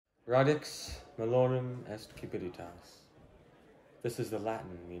Radix malorum est cupiditas. This is the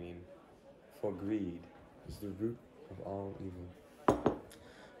Latin meaning, for greed is the root of all evil.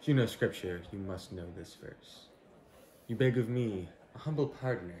 If you know scripture, you must know this verse. You beg of me, a humble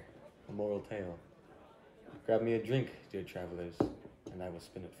pardoner, a moral tale. Grab me a drink, dear travelers, and I will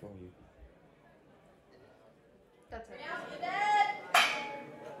spin it for you. That's it.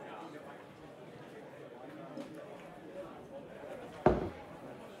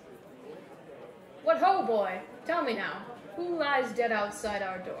 What ho, boy? Tell me now, who lies dead outside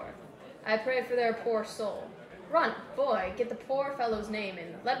our door? I pray for their poor soul. Run, boy, get the poor fellow's name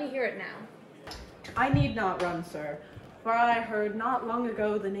and let me hear it now. I need not run, sir, for I heard not long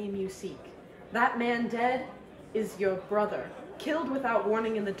ago the name you seek. That man dead is your brother, killed without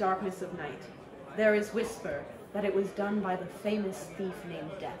warning in the darkness of night. There is whisper that it was done by the famous thief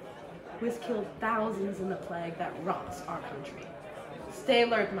named Death, who has killed thousands in the plague that rots our country. Stay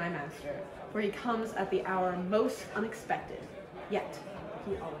alert, my master, for he comes at the hour most unexpected, yet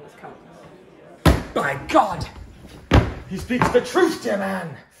he always comes. By God! He speaks the truth, dear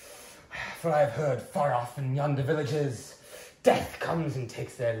man! For I've heard far off in yonder villages, death comes and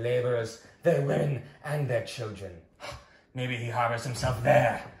takes their labourers, their women, and their children. Maybe he harbours himself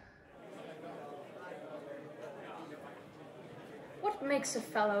there. What makes a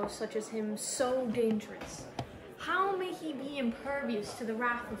fellow such as him so dangerous? How may he be impervious to the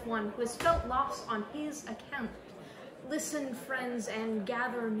wrath of one who has felt loss on his account? Listen, friends, and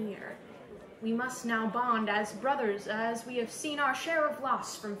gather near. We must now bond as brothers, as we have seen our share of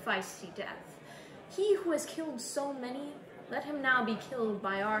loss from feisty death. He who has killed so many, let him now be killed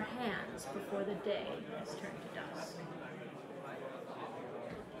by our hands before the day has turned to dusk.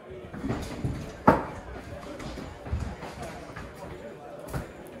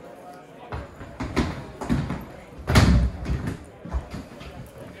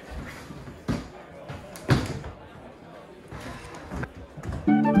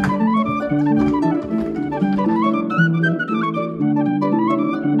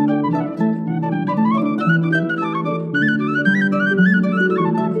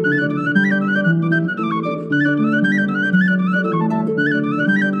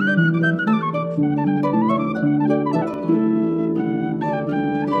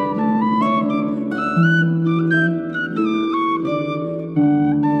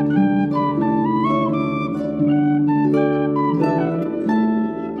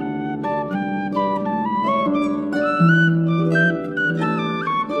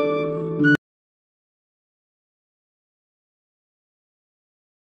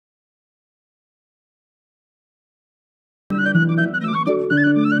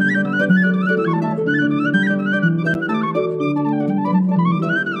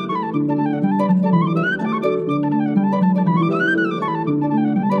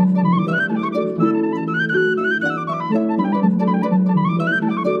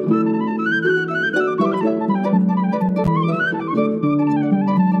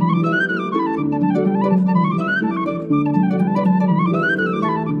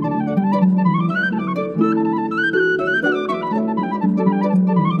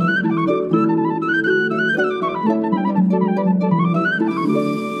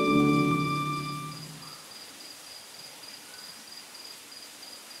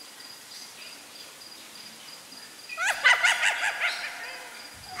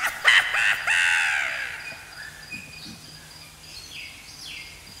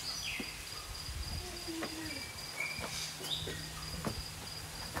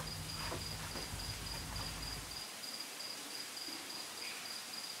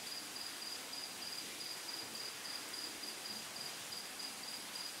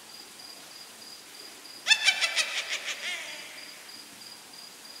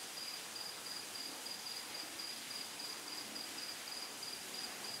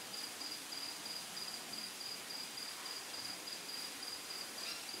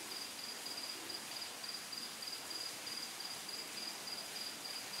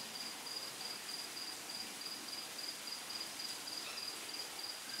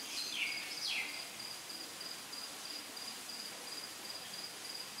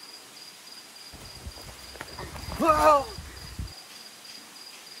 Whoa!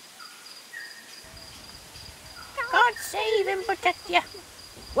 God save and protect you.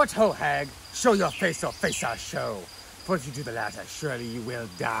 What ho, hag? Show your face or face our show. For if you do the latter, surely you will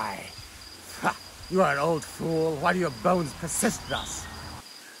die. Ha! You are an old fool. Why do your bones persist thus?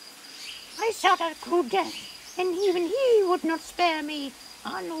 I sought out cruel death, and even he would not spare me,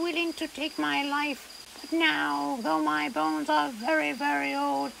 unwilling to take my life. But now, though my bones are very, very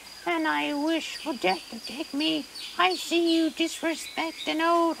old, and I wish for death to take me. I see you disrespect an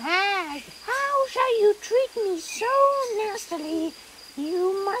old hag. How shall you treat me so nastily?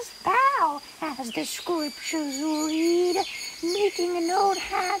 You must bow, as the scriptures read. Meeting an old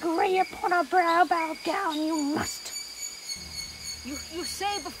hag, ray upon her brow, bow down you must. You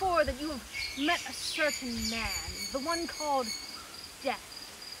say before that you have met a certain man, the one called Death.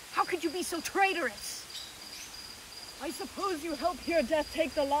 How could you be so traitorous? I suppose you help your death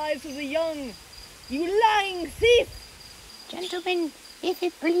take the lives of the young. You lying thief! Gentlemen, if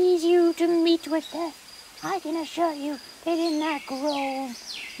it please you to meet with death, I can assure you that in that grove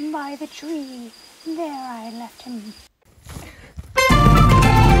by the tree, there I left him.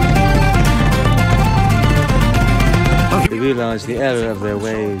 They realized the error of their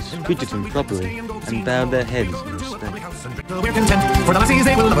ways, treated him properly, and bowed their heads in respect. We're content, for the lassies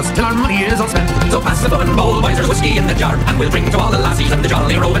they will love us till our money is all spent. So pass the bun bowl, boys, there's whiskey in the jar, and we'll drink to all the lassies and the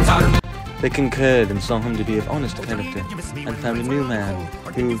jolly roving tar. They concurred and saw him to be of honest character, and found a new man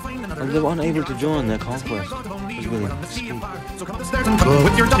who, although unable to join their conquest, was willing to speak. So come to start and trouble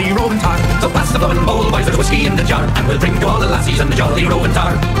with your jolly roving tar. So pass the bun bowl, boys, there's whiskey in the jar, and we'll drink to all the lassies and the jolly roving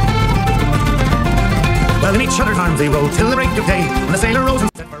tar. Well, in each other's arms they rode till the break of day, and the sailor rose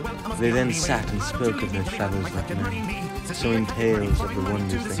and said farewell. They then sat and spoke of their travels like men, sowing tales of the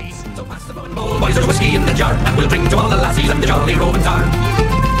wonders they had seen. So pass the bun bowl, boys, there's whiskey in the jar, and we'll drink to all the lassies and the jolly roving tar.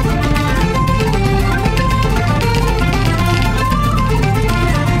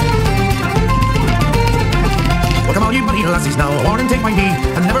 Well, come on, you bloody lassies now, warn and take my knee,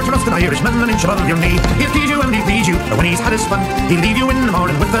 and never trust an Irishman an inch above your knee. He'll tease you and he'll please you, but when he's had his fun, he'll leave you in the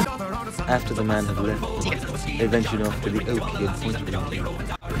morning with the... After the man had left, they ventured off to the oak he had pointed them to.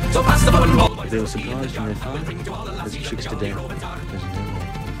 They were surprised when they found, as chicks today, there's nowhere to be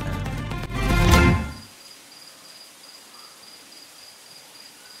found.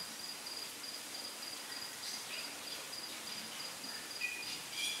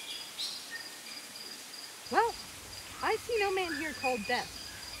 Well, I see no man here called Death.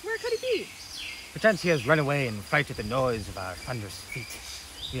 Where could he be? Perchance he has run away in fright at the noise of our thunderous feet.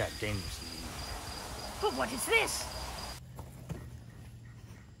 We are dangerous indeed. But what is this?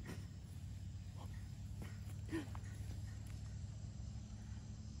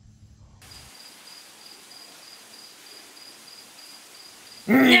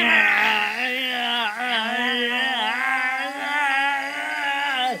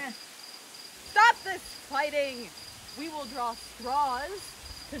 Stop this fighting! We will draw straws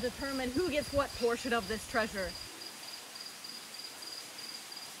to determine who gets what portion of this treasure.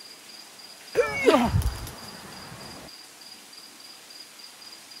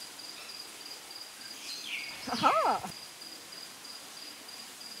 Aha!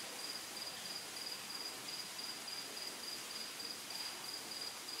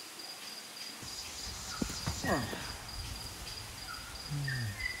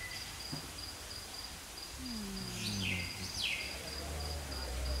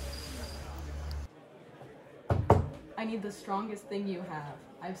 I need the strongest thing you have.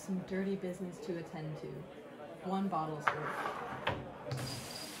 I have some dirty business to attend to. 1 bottle's worth.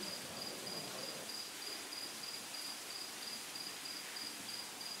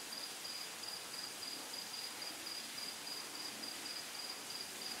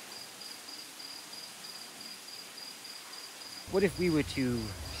 What if we were to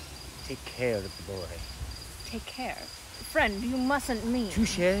take care of the boy? Take care. Friend, you mustn't mean. 2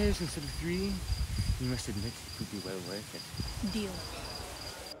 shares instead of 3? You must admit it would be well worth it. Deal.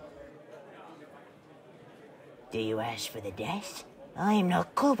 Do you ask for the death? I am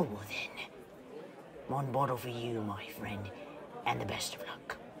not culpable then. 1 bottle for you, my friend, and the best of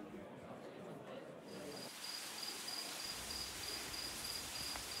luck.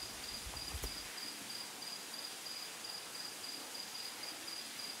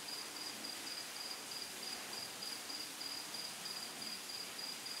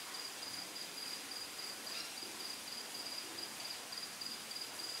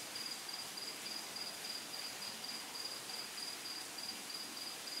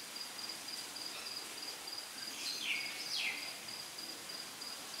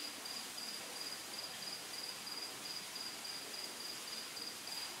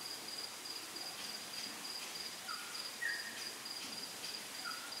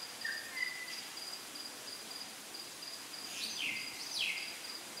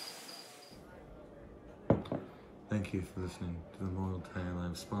 Thank you for listening to the moral tale I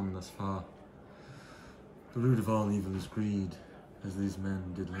have spun thus far. The root of all evil is greed, as these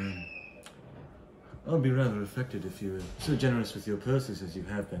men did learn. I would be rather affected if you were so generous with your purses as you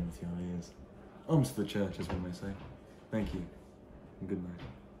have been with your ears. Alms to the church, as one may say. Thank you, and good night.